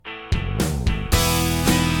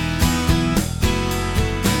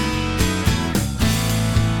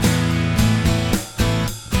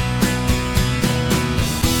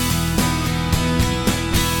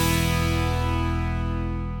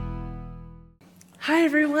Hi,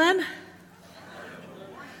 everyone.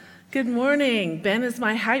 Good morning. Ben is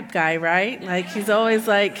my hype guy, right? Like, he's always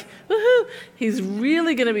like, woohoo. He's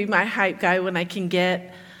really going to be my hype guy when I can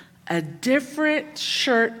get a different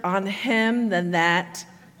shirt on him than that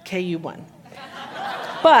KU1.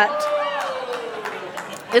 But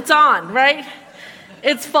it's on, right?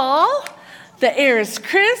 It's fall. The air is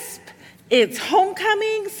crisp. It's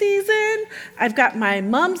homecoming season. I've got my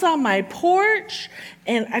mums on my porch,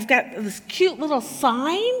 and I've got this cute little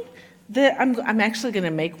sign that I'm actually going to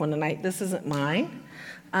make one tonight. This isn't mine.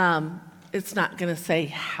 It's not going to say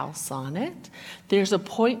house on it. There's a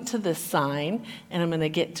point to this sign, and I'm going to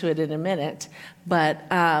get to it in a minute. But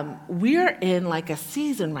we're in like a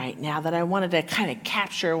season right now that I wanted to kind of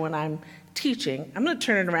capture when I'm teaching. I'm going to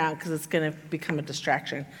turn it around because it's going to become a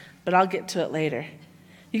distraction, but I'll get to it later.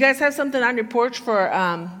 You guys have something on your porch for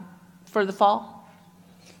the fall?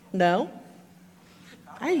 No?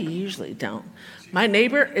 I usually don't. My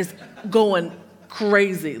neighbor is going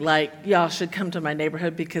crazy. Like, y'all should come to my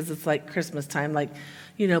neighborhood because it's like Christmas time, like,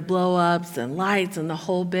 blow-ups and lights and the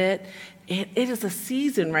whole bit. And it is a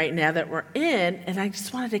season right now that we're in, and I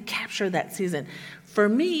just wanted to capture that season. For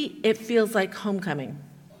me, it feels like homecoming.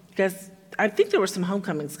 Because I think there were some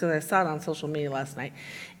homecomings because I saw it on social media last night.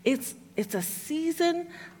 It's a season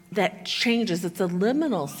that changes. It's a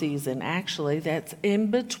liminal season, actually, that's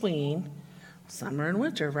in between summer and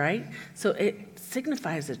winter, right? So it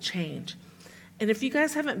signifies a change. And if you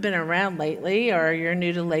guys haven't been around lately or you're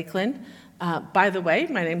new to Lakeland, by the way,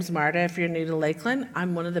 my name's Marta. If you're new to Lakeland,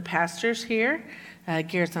 I'm one of the pastors here.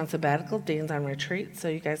 Garrett's on sabbatical, Dane's on retreat, so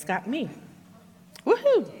you guys got me.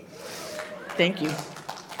 Woohoo! Thank you.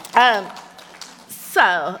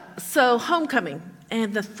 So homecoming.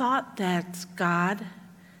 And the thought that God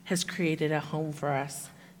has created a home for us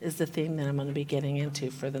is the theme that I'm going to be getting into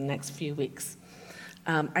for the next few weeks.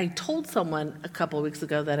 I told someone a couple of weeks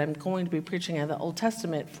ago that I'm going to be preaching out of the Old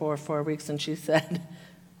Testament for 4 weeks, and she said,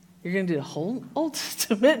 "You're going to do the whole Old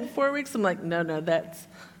Testament in 4 weeks?" I'm like, no, that's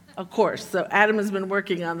a course. So Adam has been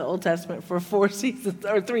working on the Old Testament for 4 seasons,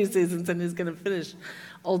 or 3 seasons, and he's going to finish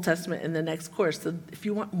Old Testament in the next course. So if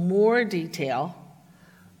you want more detail,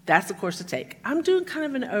 that's the course to take. I'm doing kind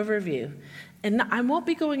of an overview, and I won't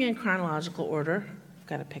be going in chronological order. I've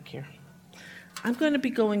got to pick here. I'm going to be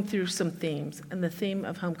going through some themes, and the theme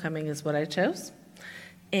of homecoming is what I chose.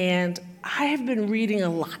 And I have been reading a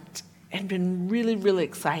lot and been really, really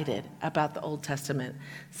excited about the Old Testament.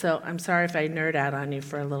 So I'm sorry if I nerd out on you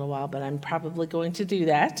for a little while, but I'm probably going to do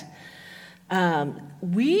that.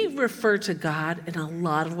 We refer to God in a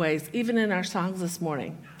lot of ways, even in our songs this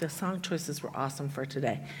morning. The song choices were awesome for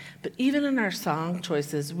today. But even in our song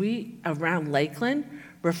choices, we, around Lakeland,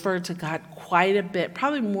 refer to God quite a bit,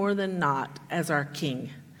 probably more than not, as our King,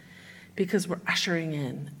 because we're ushering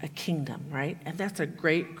in a kingdom, right? And that's a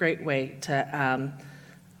great, great way to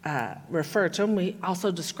refer to him. We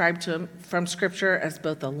also describe to him from Scripture as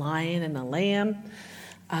both a lion and a lamb.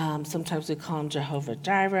 Sometimes we call him Jehovah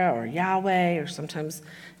Jireh or Yahweh, or sometimes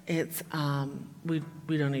it's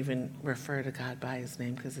we don't even refer to God by his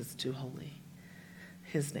name because it's too holy,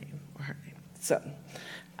 his name or her name. So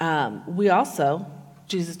we also,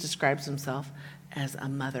 Jesus describes himself as a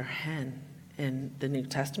mother hen in the New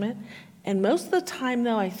Testament. And most of the time,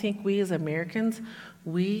 though, I think we as Americans,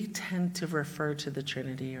 we tend to refer to the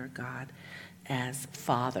Trinity or God as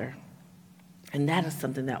Father. And that is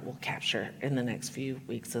something that we'll capture in the next few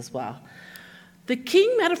weeks as well. The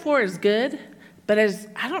king metaphor is good, but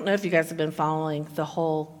I don't know if you guys have been following the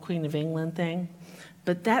whole Queen of England thing,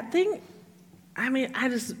 but that thing,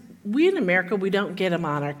 we in America, we don't get a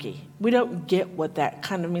monarchy. We don't get what that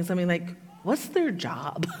kind of means. What's their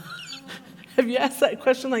job? Have you asked that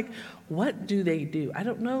question? What do they do? I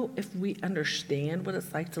don't know if we understand what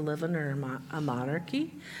it's like to live under a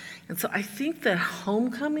monarchy. And so I think the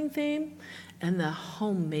homecoming theme and the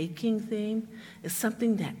homemaking theme is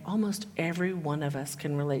something that almost every one of us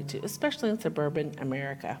can relate to, especially in suburban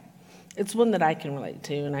America. It's one that I can relate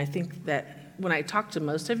to, and I think that when I talk to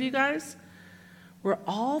most of you guys, we're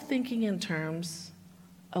all thinking in terms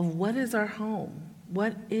of what is our home?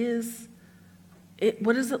 What does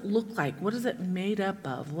it look like? What is it made up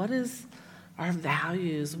of? What is our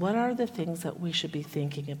values? What are the things that we should be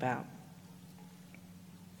thinking about?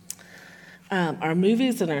 Our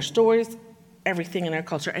movies and our stories, everything in our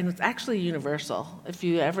culture, and it's actually universal. If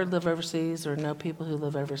you ever live overseas or know people who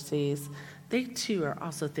live overseas, they too are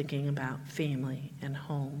also thinking about family and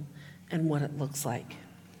home and what it looks like.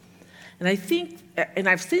 And I think, and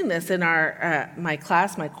I've seen this in my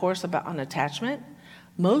course on attachment,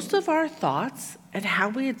 most of our thoughts and how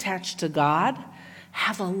we attach to God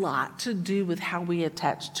have a lot to do with how we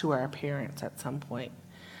attach to our parents at some point.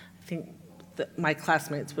 I think that my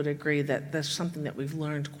classmates would agree that that's something that we've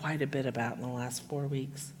learned quite a bit about in the last 4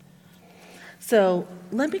 weeks. So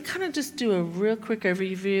let me kind of just do a real quick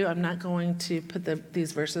overview. I'm not going to put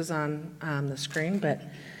these verses on the screen, but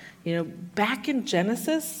back in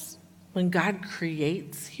Genesis, when God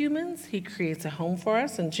creates humans, he creates a home for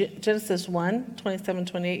us. In Genesis 1, 27,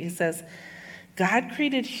 28, he says, God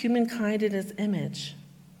created humankind in his image.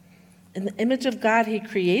 In the image of God, he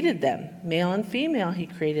created them. Male and female, he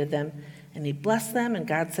created them. And he blessed them, and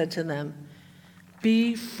God said to them,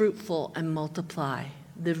 be fruitful and multiply.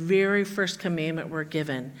 The very first commandment we're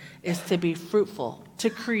given is to be fruitful, to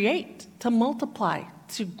create, to multiply,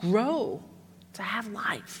 to grow, to have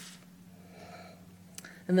life.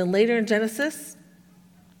 And then later in Genesis,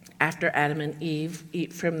 after Adam and Eve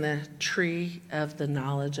eat from the tree of the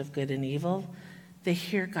knowledge of good and evil, they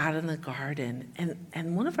hear God in the garden.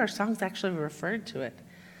 And one of our songs actually referred to it.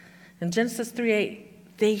 In Genesis 3:8,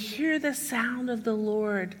 they hear the sound of the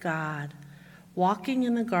Lord God walking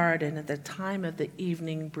in the garden at the time of the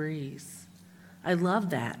evening breeze. I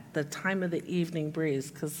love that, the time of the evening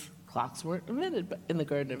breeze, because clocks weren't invented in the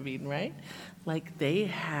Garden of Eden, right? Like they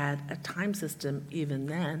had a time system even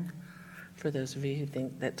then, for those of you who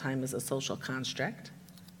think that time is a social construct,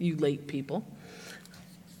 you late people.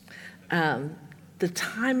 The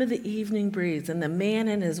time of the evening breeze, and the man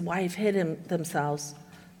and his wife hid themselves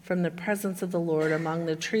from the presence of the Lord among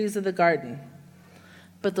the trees of the garden.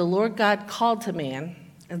 But the Lord God called to man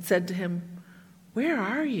and said to him, where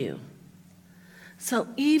are you? So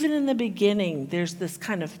even in the beginning, there's this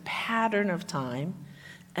kind of pattern of time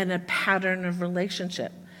and a pattern of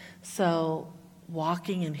relationship. So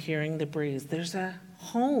walking and hearing the breeze, there's a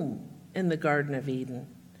home in the Garden of Eden.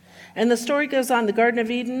 And the story goes on, the Garden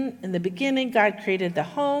of Eden, in the beginning, God created the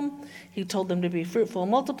home. He told them to be fruitful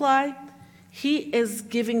and multiply. He is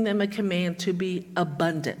giving them a command to be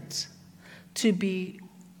abundant, to be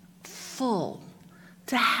full,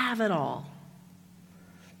 to have it all.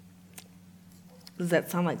 Does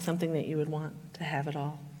that sound like something that you would want, to have it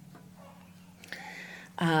all?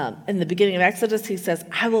 In the beginning of Exodus, he says,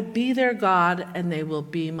 I will be their God and they will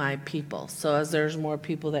be my people. So as there's more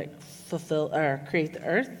people that fulfill or create the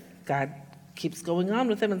earth, God keeps going on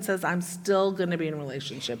with them and says, I'm still going to be in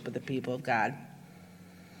relationship with the people of God.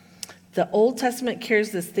 The Old Testament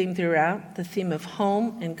carries this theme throughout, the theme of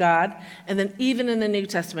home and God, and then even in the New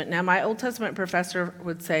Testament. Now, my Old Testament professor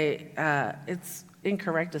would say it's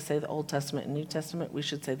incorrect to say the Old Testament and New Testament. We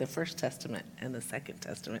should say the First Testament and the Second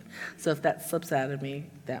Testament. So if that slips out of me,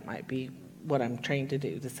 that might be what I'm trained to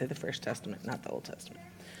do, to say the First Testament, not the Old Testament.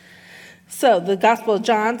 So the Gospel of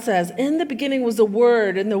John says, in the beginning was the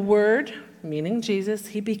Word, and the Word, meaning Jesus,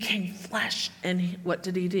 he became flesh. And what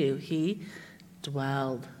did he do? He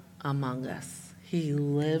dwelled among us. He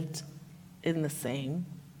lived in the same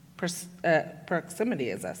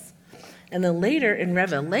proximity as us. And then later in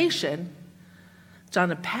Revelation,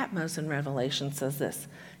 John of Patmos in Revelation says this,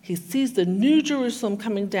 he sees the new Jerusalem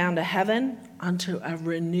coming down to heaven onto a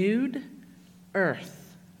renewed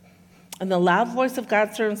earth. And the loud voice of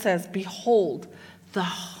God's servant says, behold, the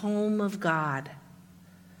home of God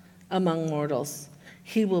among mortals.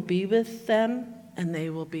 He will be with them and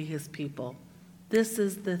they will be his people. This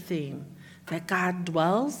is the theme, that God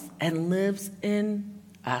dwells and lives in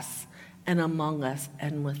us and among us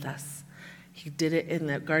and with us. He did it in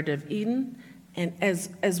the Garden of Eden, and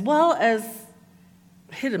as well as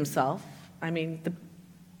hid himself. I mean,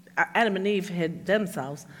 Adam and Eve hid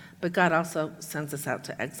themselves, but God also sends us out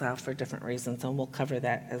to exile for different reasons, and we'll cover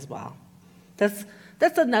that as well. That's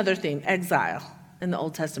another theme, exile in the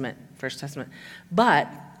Old Testament, First Testament.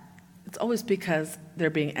 But it's always because they're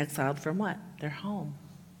being exiled from what? Their home.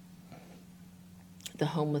 The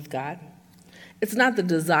home with God. It's not the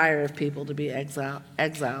desire of people to be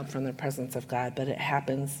exiled from the presence of God, but it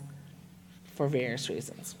happens for various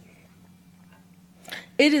reasons.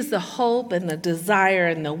 It is the hope and the desire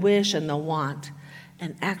and the wish and the want,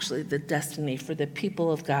 and actually the destiny for the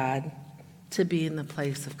people of God to be in the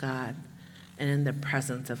place of God and in the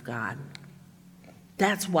presence of God.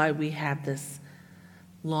 That's why we have this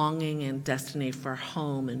longing and destiny for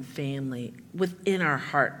home and family within our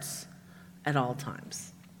hearts at all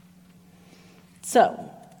times.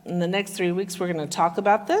 So, in the next 3 weeks, we're going to talk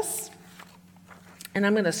about this. And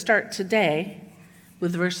I'm going to start today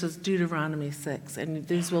with verses Deuteronomy 6, and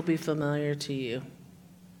these will be familiar to you.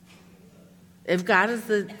 If God is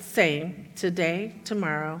the same today,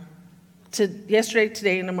 tomorrow, yesterday,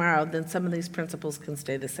 today, and tomorrow, then some of these principles can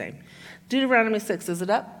stay the same. Deuteronomy 6, is it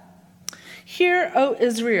up? Hear, O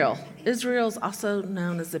Israel. Israel is also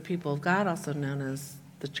known as the people of God, also known as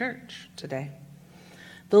the church today.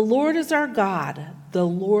 The Lord is our God, the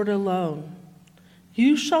Lord alone.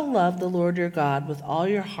 You shall love the Lord your God with all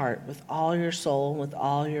your heart, with all your soul, and with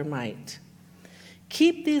all your might.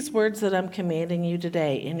 Keep these words that I'm commanding you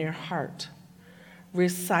today in your heart.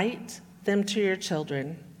 Recite them to your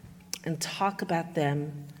children and talk about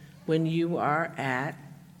them when you are at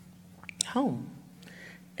home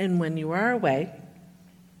and when you are away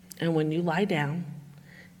and when you lie down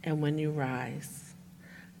and when you rise.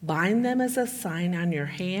 Bind them as a sign on your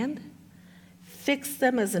hand. Fix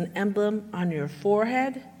them as an emblem on your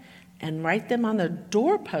forehead and write them on the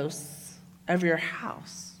doorposts of your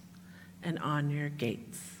house and on your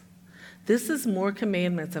gates. This is more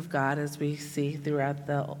commandments of God, as we see throughout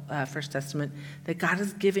the First Testament, that God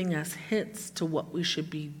is giving us hints to what we should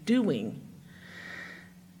be doing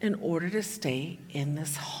in order to stay in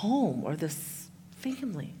this home or this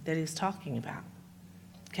family that he's talking about.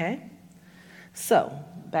 Okay? So,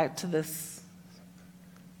 back to this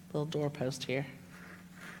little doorpost here.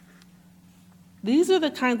 These are the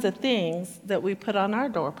kinds of things that we put on our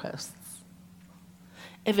doorposts.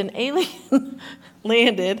 If an alien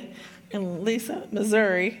landed in Lisa,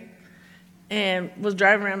 Missouri, and was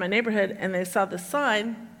driving around my neighborhood and they saw the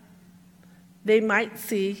sign, they might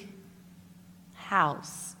see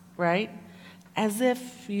house, right? As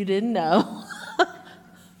if you didn't know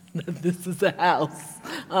that this is a house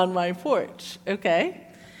on my porch, okay?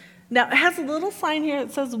 Now, it has a little sign here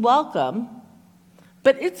that says welcome,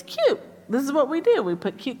 but it's cute. This is what we do. We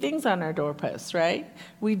put cute things on our doorposts, right?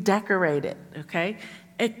 We decorate it, okay?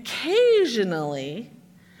 Occasionally,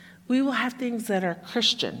 we will have things that are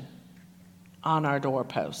Christian on our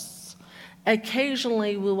doorposts.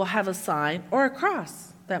 Occasionally, we will have a sign or a cross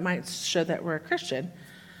that might show that we're a Christian.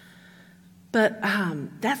 But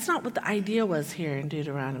that's not what the idea was here in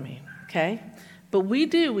Deuteronomy, okay? But we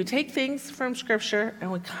take things from Scripture and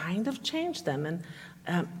we kind of change them.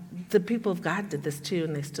 And the people of God did this too,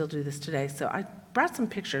 and they still do this today. So I brought some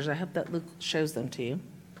pictures. I hope that Luke shows them to you.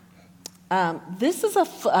 This is a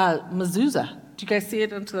mezuzah. Do you guys see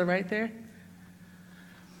it on to the right there?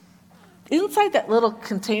 Inside that little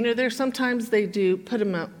container there, sometimes they do put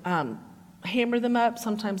them up, hammer them up.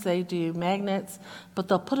 Sometimes they do magnets, but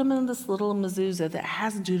they'll put them in this little mezuzah that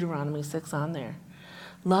has Deuteronomy 6 on there.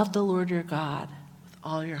 Love the Lord your God with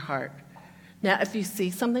all your heart. Now, if you see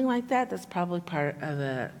something like that, that's probably part of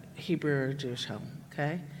a Hebrew or Jewish home,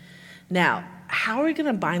 okay? Now, how are we going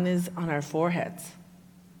to bind these on our foreheads?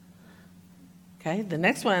 Okay, the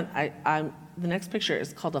next one, the next picture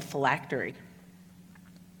is called a phylactery.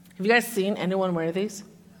 Have you guys seen anyone wear these?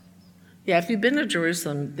 Yeah, if you've been to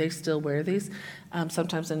Jerusalem, they still wear these.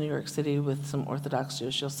 Sometimes in New York City with some Orthodox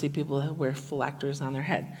Jews, you'll see people who wear phylacteries on their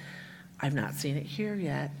head. I've not seen it here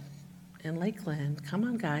yet in Lakeland. Come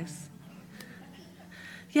on, guys.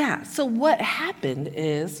 Yeah, so what happened?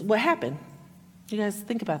 You guys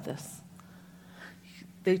think about this.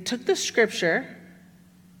 They took the Scripture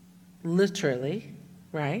literally,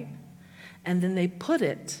 right? And then they put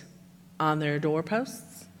it on their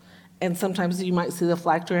doorposts. And sometimes you might see the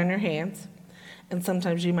phylactery on your hands. And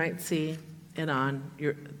sometimes you might see it on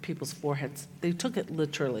your people's foreheads. They took it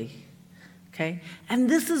literally, okay? And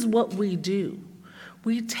this is what we do.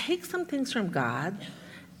 We take some things from God,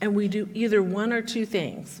 and we do either one or two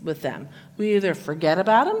things with them. We either forget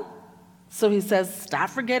about them. So he says, stop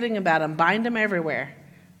forgetting about them. Bind them everywhere.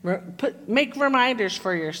 Make reminders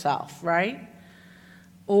for yourself, right?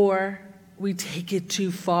 Or we take it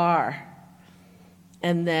too far,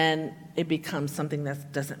 and then it becomes something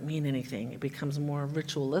that doesn't mean anything. It becomes more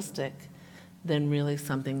ritualistic than really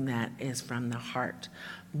something that is from the heart.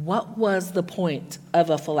 What was the point of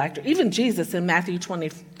a phylactery? Even Jesus in Matthew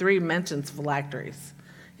 23 mentions phylacteries.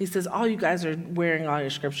 He says, all you guys are wearing all your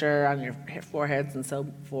Scripture on your foreheads and so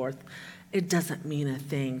forth. It doesn't mean a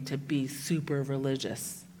thing to be super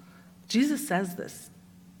religious. Jesus says this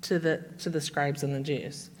to the scribes and the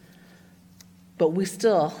Jews. But we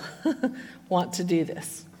still want to do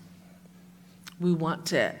this. We want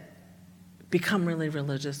to become really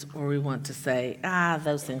religious, or we want to say,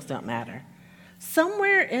 those things don't matter.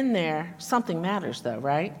 Somewhere in there, something matters though,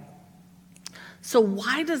 right? So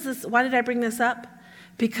why did I bring this up?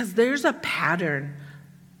 Because there's a pattern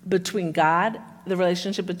between God, the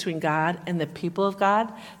relationship between God and the people of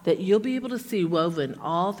God, that you'll be able to see woven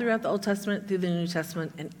all throughout the Old Testament, through the New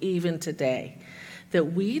Testament, and even today.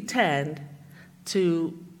 That we tend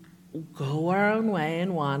to go our own way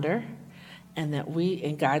and wander,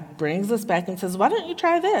 and God brings us back and says, why don't you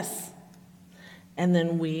try this? And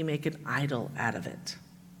then we make an idol out of it,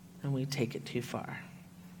 and we take it too far.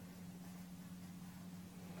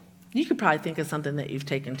 You could probably think of something that you've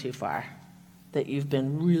taken too far, that you've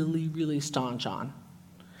been really, really staunch on.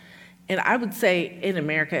 And I would say in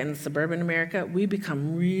America, in suburban America, we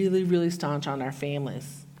become really, really staunch on our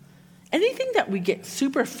families. Anything that we get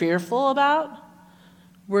super fearful about,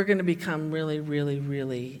 we're going to become really, really,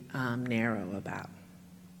 really narrow about.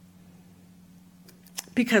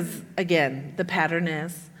 Because, again, the pattern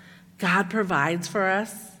is God provides for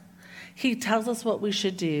us. He tells us what we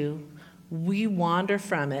should do. We wander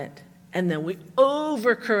from it, and then we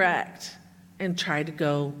overcorrect and try to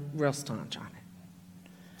go real staunch on it.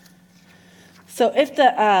 So if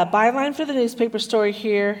the byline for the newspaper story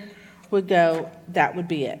here would go, that would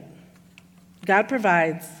be it. God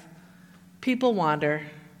provides, people wander,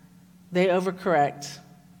 they overcorrect,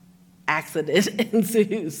 accident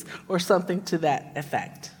ensues, or something to that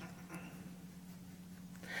effect.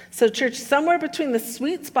 So church, somewhere between the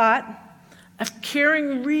sweet spot of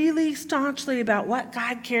caring really staunchly about what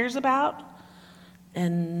God cares about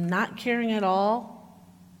and not caring at all,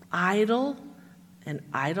 idle,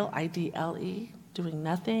 I-D-L-E, doing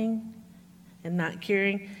nothing and not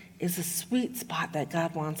caring, is a sweet spot that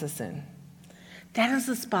God wants us in. That is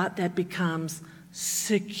a spot that becomes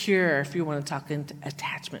secure, if you want to talk in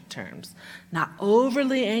attachment terms. Not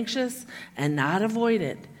overly anxious and not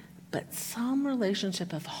avoided, but some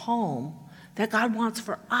relationship of home that God wants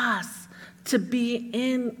for us to be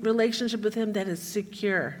in relationship with Him that is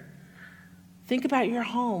secure. Think about your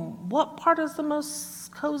home. What part is the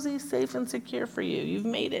most cozy, safe, and secure for you? You've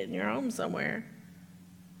made it in your home somewhere.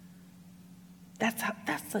 That's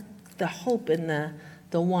the hope and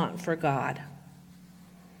the want for God.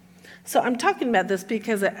 So I'm talking about this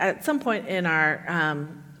because at some point in our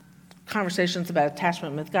conversations about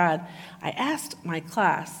attachment with God, I asked my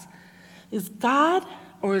class, is God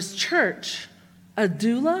or is church a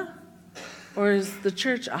doula, or is the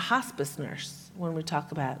church a hospice nurse when we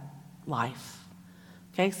talk about life?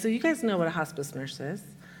 Okay, so you guys know what a hospice nurse is.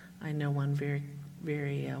 I know one very,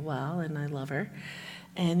 very well, and I love her.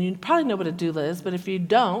 And you probably know what a doula is, but if you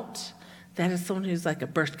don't, that is someone who's like a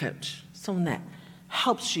birth coach, someone that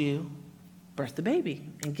helps you birth the baby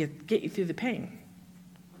and get you through the pain.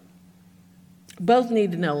 Both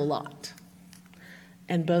need to know a lot.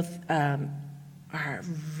 And both of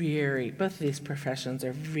these professions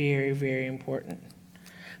are very, very important.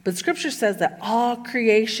 But Scripture says that all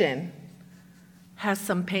creation has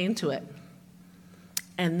some pain to it,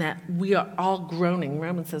 and that we are all groaning.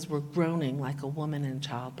 Romans says we're groaning like a woman in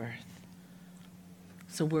childbirth.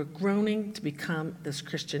 So we're groaning to become this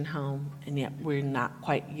Christian home, and yet we're not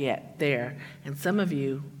quite yet there. And some of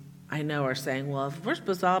you, I know, are saying, well, if we're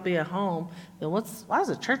supposed to all be at home, then why is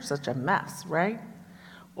the church such a mess, right?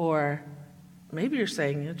 Or maybe you're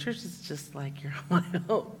saying, the church is just like your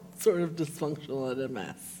home, sort of dysfunctional and a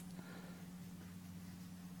mess.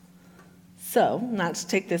 So, not to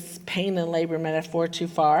take this pain and labor metaphor too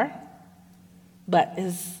far, but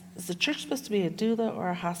is the church supposed to be a doula or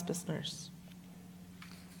a hospice nurse?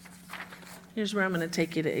 Here's where I'm going to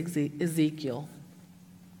take you to Ezekiel.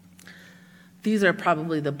 These are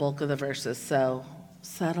probably the bulk of the verses, so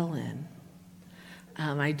settle in.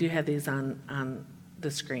 I do have these on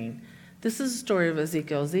the screen. This is the story of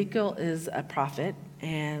Ezekiel. Ezekiel is a prophet,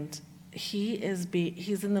 and he's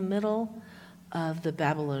in the middle of the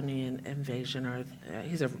Babylonian invasion, or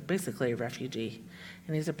he's basically a refugee,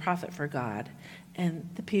 and he's a prophet for God. And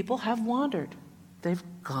the people have wandered. They've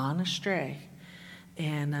gone astray.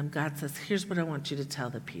 And God says, here's what I want you to tell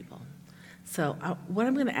the people. So what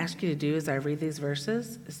I'm going to ask you to do as I read these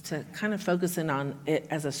verses is to kind of focus in on it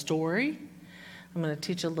as a story. I'm going to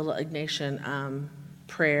teach a little Ignatian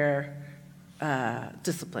prayer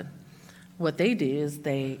discipline. What they do is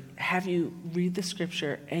they have you read the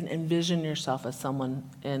scripture and envision yourself as someone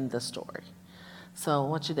in the story. So I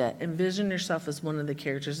want you to envision yourself as one of the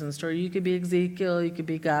characters in the story. You could be Ezekiel, you could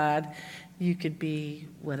be God, you could be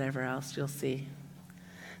whatever else you'll see.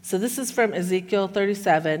 So this is from Ezekiel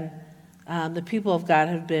 37. The people of God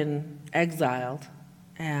have been exiled.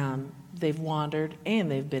 They've wandered and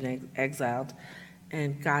they've been exiled.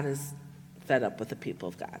 And God is fed up with the people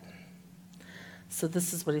of God. So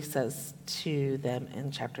this is what he says to them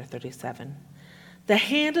in chapter 37. The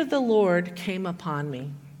hand of the Lord came upon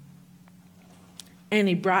me, and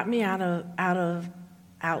he brought me out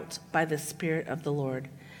by the Spirit of the Lord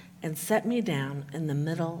and set me down in the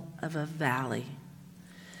middle of a valley.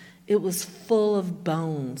 It was full of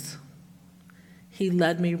bones. He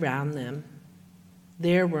led me round them.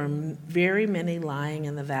 There were very many lying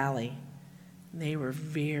in the valley. They were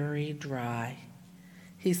very dry.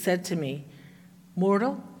 He said to me,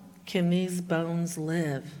 "Mortal, can these bones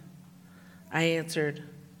live?" I answered,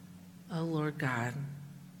 "O Lord God,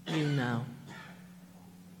 you know.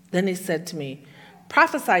 Then he said to me,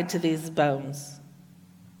 prophesy to these bones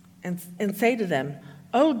and say to them,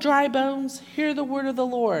 O dry bones, hear the word of the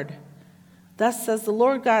Lord. Thus says the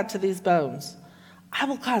Lord God to these bones, I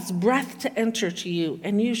will cause breath to enter to you,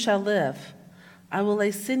 and you shall live. I will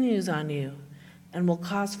lay sinews on you, and will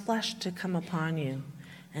cause flesh to come upon you,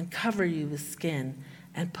 and cover you with skin,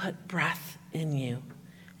 and put breath in you.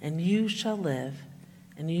 And you shall live,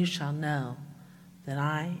 and you shall know that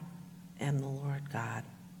I am the Lord God.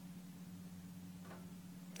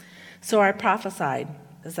 So I prophesied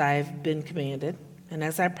as I have been commanded, and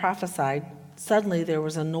as I prophesied, suddenly there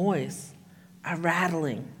was a noise, a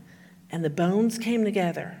rattling, and the bones came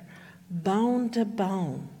together, bone to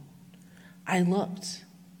bone. I looked,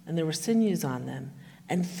 and there were sinews on them,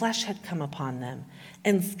 and flesh had come upon them,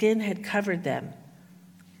 and skin had covered them,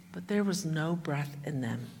 but there was no breath in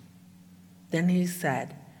them. Then he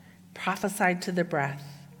said, prophesy to the breath,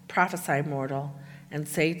 prophesy, mortal, and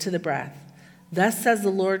say to the breath, thus says the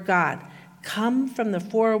Lord God, come from the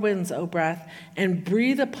four winds, O breath, and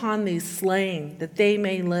breathe upon these slain, that they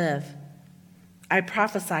may live. I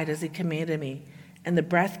prophesied as he commanded me, and the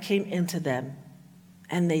breath came into them,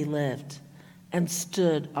 and they lived, and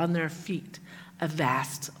stood on their feet, a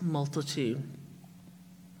vast multitude.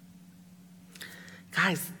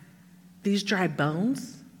 Guys, these dry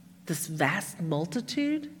bones, this vast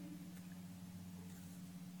multitude,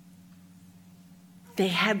 they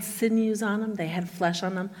had sinews on them, they had flesh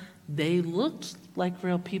on them. They looked like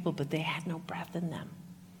real people, but they had no breath in them.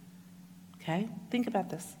 Okay? Think about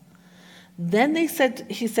this. Then he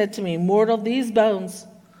said to me, mortal, these bones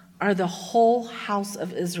are the whole house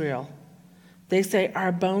of Israel. They say,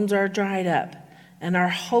 our bones are dried up, and our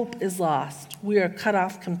hope is lost. We are cut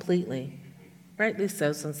off completely. Rightly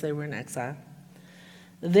so, since they were in exile.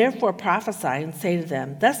 Therefore prophesy and say to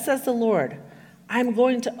them, thus says the Lord, I'm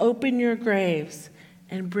going to open your graves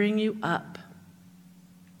and bring you up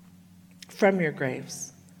from your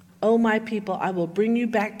graves. O my people, I will bring you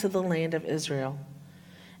back to the land of Israel,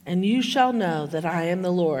 and you shall know that I am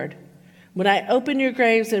the Lord. When I open your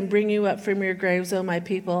graves and bring you up from your graves, O my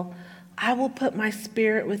people, I will put my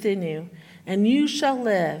spirit within you, and you shall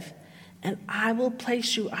live, and I will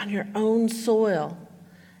place you on your own soil,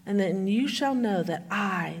 and then you shall know that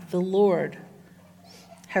I, the Lord,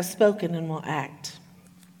 have spoken and will act.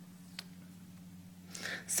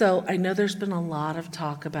 So I know there's been a lot of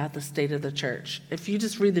talk about the state of the church. If you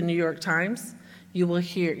just read the New York Times, you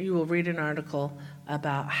will read an article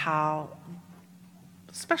about how,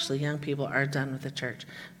 especially young people, are done with the church.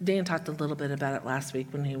 Dan talked a little bit about it last week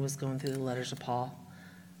when he was going through the letters of Paul.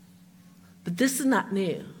 But this is not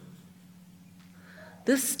new.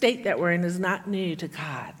 This state that we're in is not new to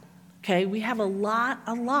God. Okay? We have a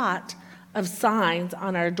lot of signs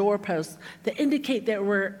on our doorposts that indicate that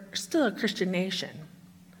we're still a Christian nation.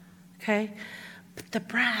 Okay? But the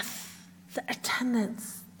breath, the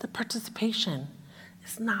attendance, the participation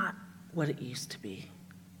is not what it used to be.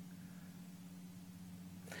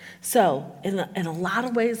 So, in a lot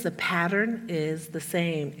of ways, the pattern is the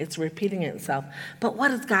same. It's repeating itself. But what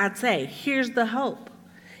does God say? Here's the hope.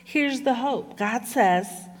 Here's the hope. God says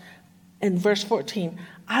in verse 14,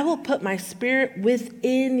 I will put my spirit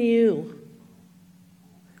within you,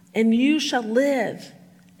 and you shall live,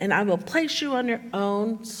 and I will place you on your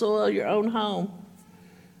own soil, your own home,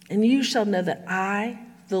 and you shall know that I,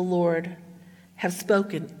 the Lord, have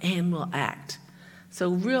spoken and will act. So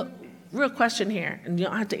real question here, and you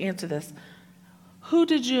don't have to answer this. Who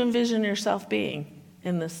did you envision yourself being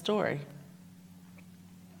in this story?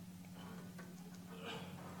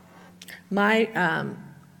 My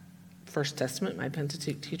First Testament, my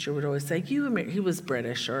Pentateuch teacher would always say, he was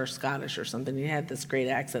British or Scottish or something. He had this great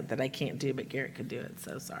accent that I can't do, but Garrett could do it,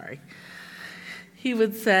 so sorry. He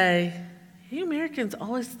would say, you Americans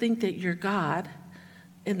always think that you're God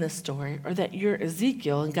in this story, or that you're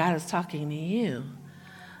Ezekiel and God is talking to you.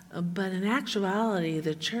 But in actuality,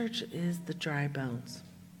 the church is the dry bones.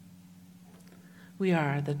 We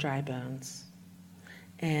are the dry bones.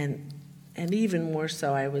 And even more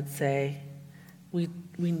so, I would say, we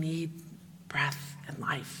need breath and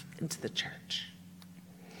life into the church.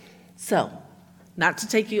 So, not to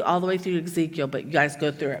take you all the way through Ezekiel, but you guys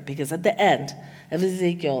go through it, because at the end of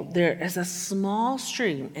Ezekiel, there is a small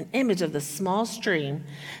stream, an image of the small stream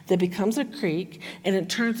that becomes a creek, and it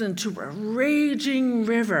turns into a raging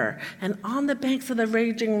river. And on the banks of the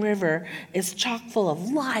raging river is chock full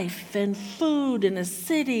of life and food and a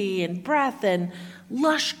city and breath and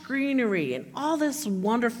lush greenery and all this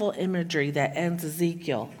wonderful imagery that ends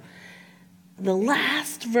Ezekiel. The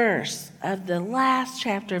last verse of the last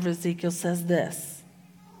chapter of Ezekiel says this: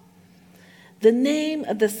 The name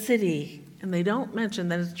of the city, and they don't mention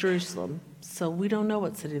that it's Jerusalem, so we don't know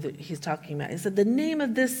what city that he's talking about. He said, the name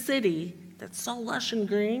of this city that's so lush and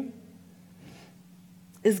green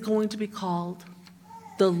is going to be called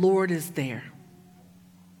The Lord is There.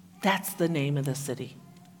 That's the name of the city.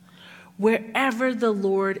 Wherever the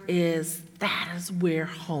Lord is, that is where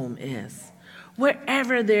home is.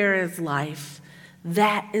 Wherever there is life,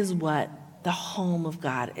 that is what the home of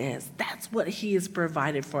God is. That's what he has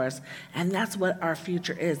provided for us. And that's what our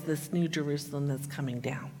future is, this new Jerusalem that's coming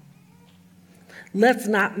down. Let's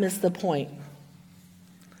not miss the point.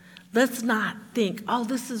 Let's not think, oh,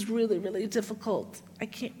 this is really, really difficult. I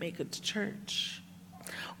can't make it to church.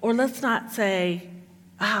 Or let's not say,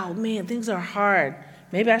 oh, man, things are hard.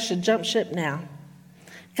 Maybe I should jump ship now.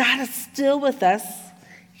 God is still with us.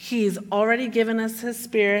 He's already given us his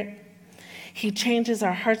Spirit. He changes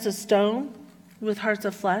our hearts of stone with hearts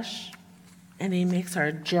of flesh, and he makes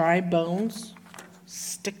our dry bones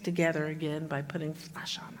stick together again by putting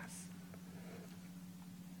flesh on us.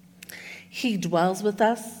 He dwells with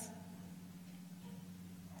us,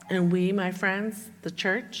 and we, my friends, the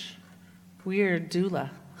church, we are doula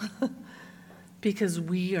because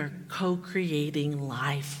we are co-creating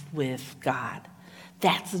life with God.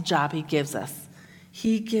 That's the job he gives us.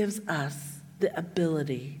 He gives us the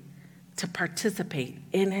ability to participate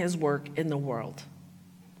in his work in the world.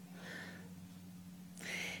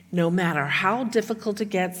 No matter how difficult it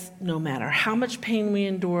gets, no matter how much pain we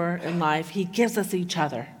endure in life, he gives us each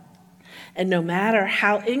other. And no matter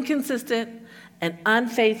how inconsistent and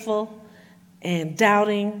unfaithful and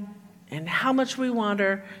doubting and how much we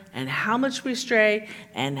wander and how much we stray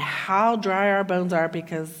and how dry our bones are,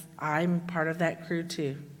 because I'm part of that crew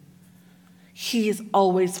too, he is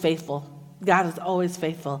always faithful. God is always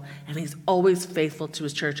faithful, and he's always faithful to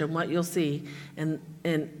his church. And what you'll see in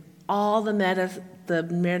all the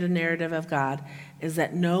meta narrative of God is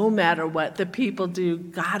that no matter what the people do,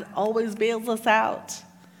 God always bails us out.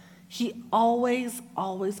 He always,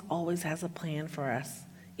 always, always has a plan for us.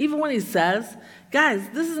 Even when he says, guys,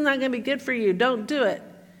 this is not going to be good for you, don't do it,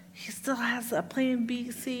 he still has a plan B,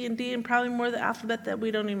 C, and D, and probably more of the alphabet that we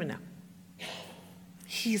don't even know.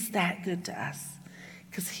 He's that good to us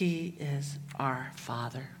because he is our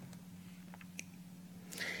Father.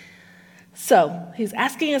 So he's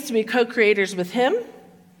asking us to be co-creators with him,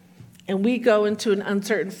 and we go into an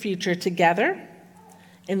uncertain future together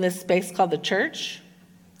in this space called the church,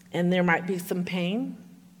 and there might be some pain,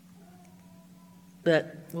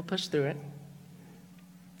 but we'll push through it.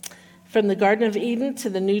 From the Garden of Eden to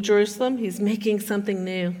the New Jerusalem, he's making something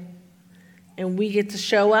new, and we get to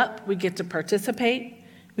show up, we get to participate,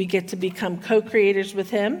 we get to become co-creators with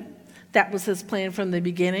him. That was his plan from the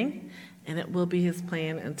beginning, and it will be his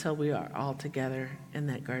plan until we are all together in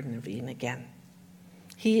that Garden of Eden again.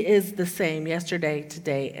 He is the same yesterday,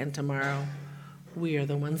 today, and tomorrow. We are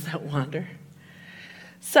the ones that wander.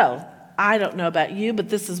 So, I don't know about you, but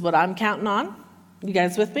this is what I'm counting on. You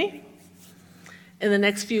guys with me? In the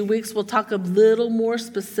next few weeks, we'll talk a little more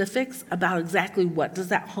specifics about exactly what does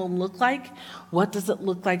that home look like? What does it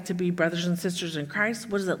look like to be brothers and sisters in Christ?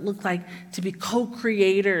 What does it look like to be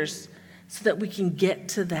co-creators so that we can get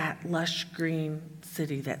to that lush green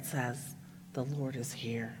city that says, the Lord is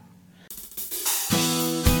here?